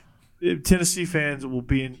 Tennessee fans will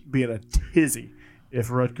be in a tizzy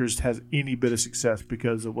if Rutgers has any bit of success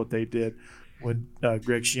because of what they did when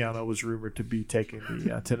Greg Schiano was rumored to be taking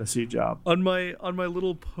the Tennessee job. On my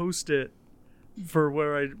little Post-it for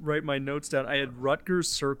where I write my notes down, I had Rutgers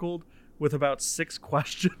circled with about 6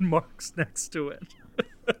 question marks next to it.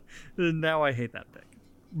 And now I hate that pick.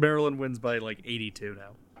 Maryland wins by like 82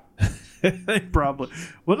 now. They probably.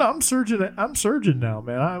 Well, no, I'm surging now,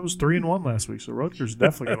 man. I was 3-1 last week, so Rutgers is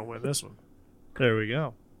definitely going to win this one. There we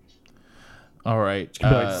go. All right. It's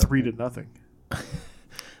going to be like 3-0.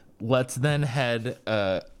 Let's then head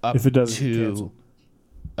up If it doesn't get to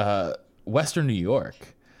canceled. Western New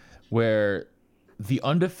York, where the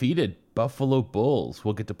undefeated Buffalo Bulls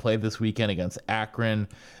will get to play this weekend against Akron.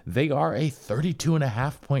 They are a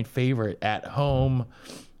 32.5-point favorite at home.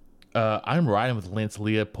 I'm riding with Lance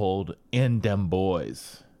Leopold and them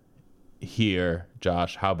boys here.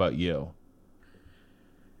 Josh, how about you?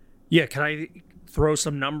 Yeah, can I throw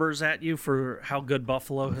some numbers at you for how good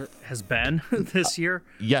Buffalo has been this year?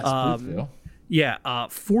 Yes, please do. Yeah,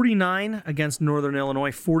 49 against Northern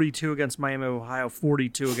Illinois, 42 against Miami, Ohio,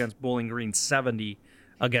 42 against Bowling Green, 70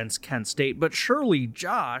 against Kent State. But surely,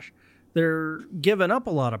 Josh, they're giving up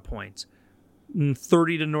a lot of points.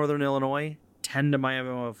 30 to Northern Illinois, 10 to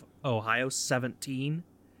Miami, Ohio, 17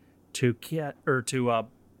 to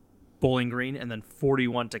Bowling Green, and then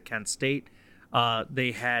 41 to Kent State.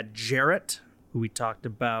 They had Jarrett, who we talked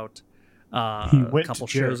about a couple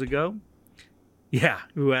shows ago. Yeah,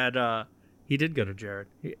 who had... He did go to Jared.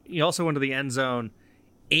 He also went to the end zone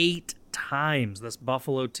 8 times. This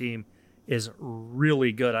Buffalo team is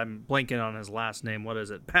really good. I'm blanking on his last name. What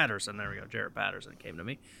is it? Patterson. There we go. Jared Patterson came to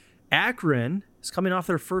me. Akron is coming off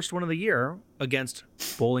their first one of the year against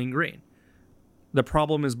Bowling Green. The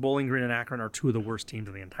problem is Bowling Green and Akron are 2 of the worst teams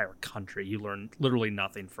in the entire country. You learn literally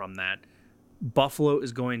nothing from that. Buffalo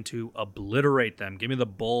is going to obliterate them. Give me the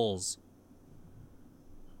Bulls.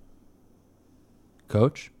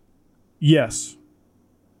 Coach? Yes.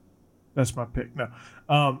 That's my pick. No.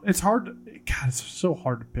 It's hard. God, it's so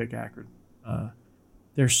hard to pick Akron.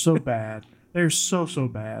 They're so bad. They're so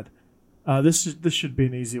bad. This should be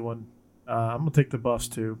an easy one. I'm gonna take the Buffs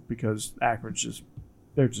too because Akron's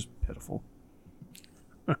they're just pitiful.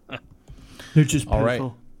 They're just pitiful. All right.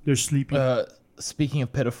 They're sleepy. Speaking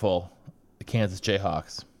of pitiful, the Kansas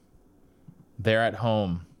Jayhawks. They're at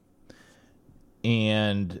home.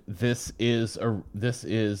 And this is the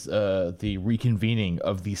reconvening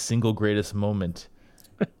of the single greatest moment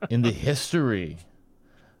in the history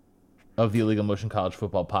of the Illegal Motion College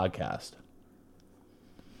Football Podcast.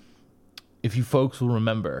 If you folks will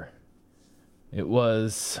remember, it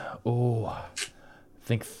was I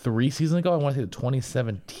think 3 seasons ago. I want to say the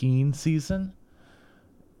 2017 season.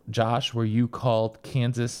 Josh, where you called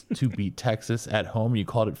Kansas to beat Texas at home. You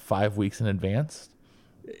called it 5 weeks in advance.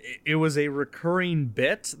 It was a recurring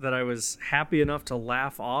bit that I was happy enough to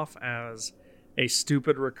laugh off as a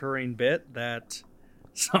stupid recurring bit that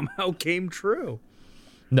somehow came true.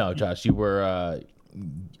 No, Josh, you were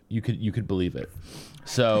you could believe it.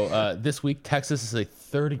 So this week, Texas is a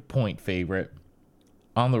 30-point favorite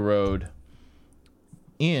on the road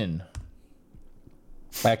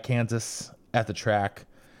at Kansas at the track.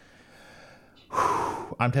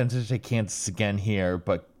 I'm tempted to take Kansas again here,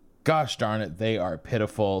 but gosh darn it, they are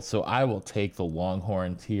pitiful. So I will take the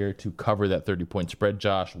Longhorns here to cover that 30-point spread.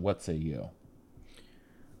 Josh, what say you?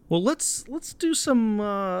 Well, let's do some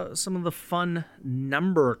of the fun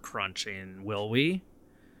number crunching, will we?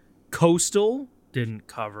 Coastal didn't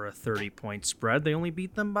cover a 30-point spread. They only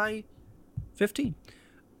beat them by 15.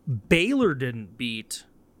 Baylor didn't beat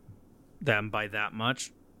them by that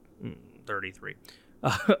much, 33.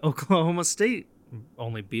 Oklahoma State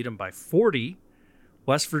only beat them by 40.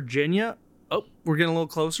 West Virginia, we're getting a little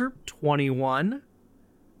closer, 21.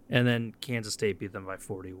 And then Kansas State beat them by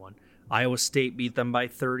 41. Iowa State beat them by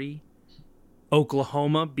 30.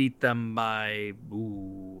 Oklahoma beat them by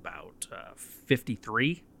about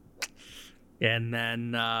 53. And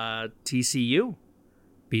then TCU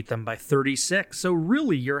beat them by 36. So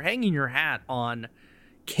really, you're hanging your hat on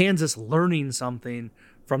Kansas learning something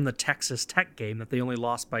from the Texas Tech game that they only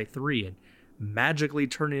lost by 3 and magically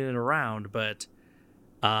turning it around. But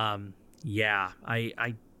I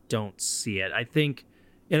don't see it. I think,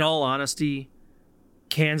 in all honesty,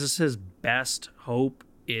 Kansas's best hope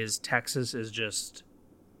is Texas is just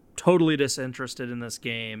totally disinterested in this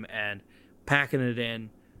game and packing it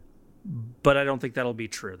in. but I don't think that'll be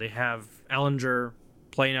true. They have Ehlinger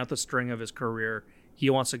playing out the string of his career. He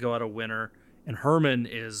wants to go out a winner, and Herman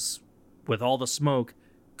is, with all the smoke,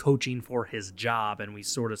 coaching for his job, and we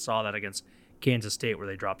sort of saw that against Kansas State where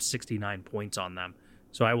they dropped 69 points on them.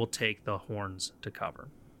 So I will take the Horns to cover.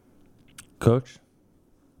 Coach?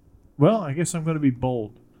 Well, I guess I'm going to be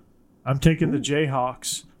bold. I'm taking the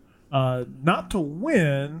Jayhawks, not to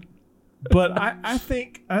win, but I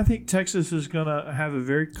think Texas is going to have a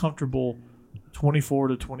very comfortable 24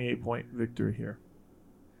 to 28 point victory here.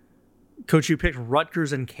 Coach, you picked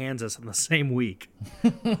Rutgers and Kansas in the same week.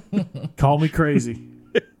 Call me crazy.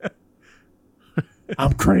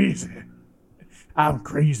 I'm crazy. I'm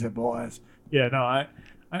crazy, boys. Yeah, no, I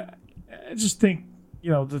just think,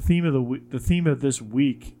 the theme of this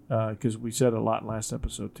week, because we said a lot in last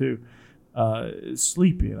episode too, is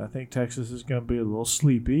sleepy, and I think Texas is going to be a little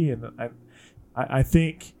sleepy, and I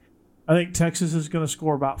think Texas is going to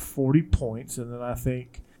score about 40 points, and then I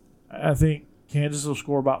think Kansas will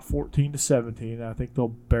score about 14 to 17. And I think they'll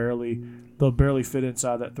barely fit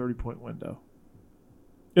inside that 30-point window.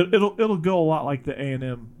 It'll go a lot like the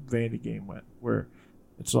A&M Vandy game went, where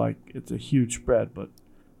it's a huge spread, but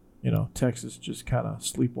Texas just kind of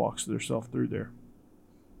sleepwalks themselves through there.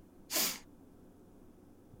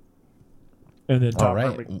 And then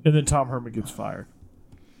Tom Herman gets fired.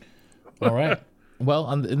 All right. Well,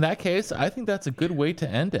 in that case, I think that's a good way to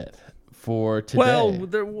end it for today. Well,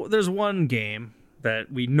 there's one game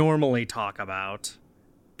that we normally talk about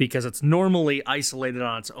because it's normally isolated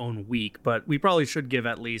on its own week, but we probably should give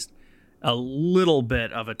at least a little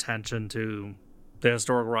bit of attention to the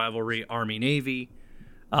historic rivalry Army-Navy.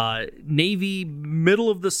 Navy, middle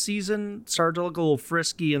of the season, started to look a little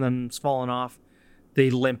frisky and then it's fallen off. They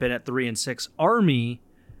limp in at 3-6. Army,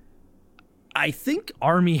 I think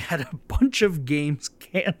Army had a bunch of games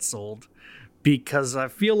canceled because I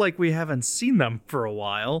feel like we haven't seen them for a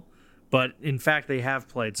while. But in fact, they have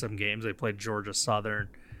played some games. They played Georgia Southern.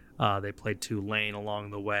 They played Tulane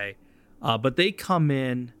along the way. But they come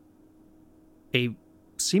in a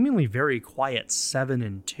seemingly very quiet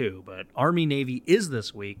 7-2, but Army-Navy is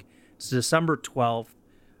this week. It's December 12th,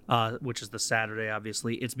 which is the Saturday,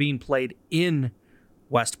 obviously. It's being played in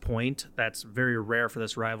West Point. That's very rare for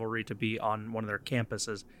this rivalry to be on one of their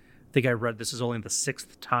campuses. I think I read this is only the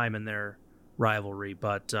 6th time in their rivalry,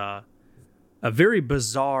 but a very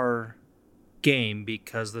bizarre game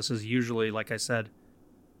because this is usually, like I said,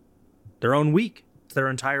 their own week. It's their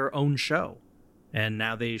entire own show, and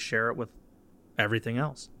now they share it with everything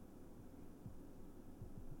else.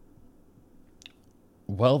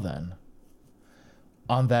 Well then,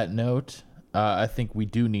 on that note, I think we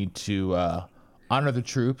do need to honor the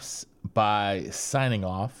troops by signing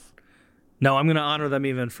off. No, I'm going to honor them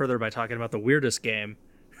even further by talking about the weirdest game.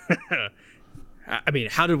 I mean,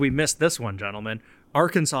 how did we miss this one, gentlemen?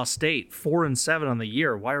 Arkansas State, 4-7 on the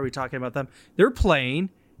year. Why are we talking about them? They're playing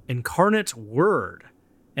Incarnate Word.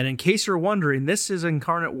 And in case you're wondering, this is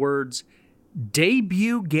Incarnate Word's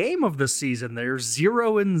debut game of the season. They're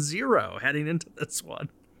 0-0 heading into this one.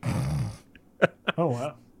 Oh,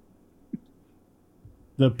 wow.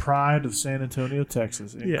 The pride of San Antonio,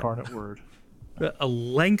 Texas, Incarnate Word. A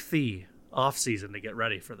lengthy offseason to get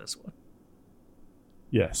ready for this one.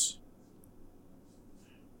 Yes.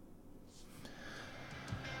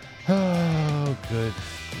 Oh, good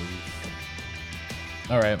grief.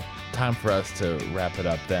 All right, time for us to wrap it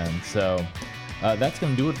up then. So that's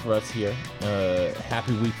going to do it for us here.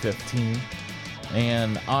 Happy Week 15.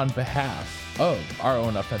 And on behalf of our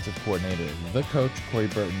own offensive coordinator, the coach, Corey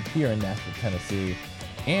Burton, here in Nashville, Tennessee,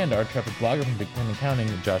 and our traffic blogger from Big Ten Accounting,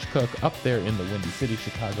 Josh Cook, up there in the Windy City,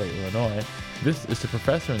 Chicago, Illinois, this is the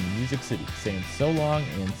professor in the Music City saying so long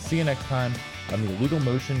and see you next time on the Illegal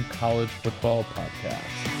Motion College Football Podcast.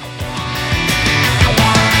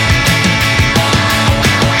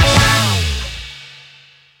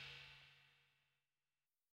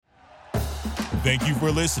 Thank you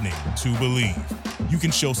for listening to Believe. You can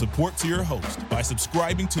show support to your host by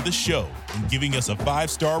subscribing to the show and giving us a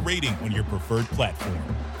 5-star rating on your preferred platform.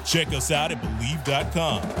 Check us out at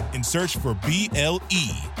Believe.com and search for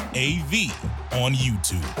BLEAV on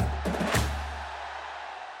YouTube.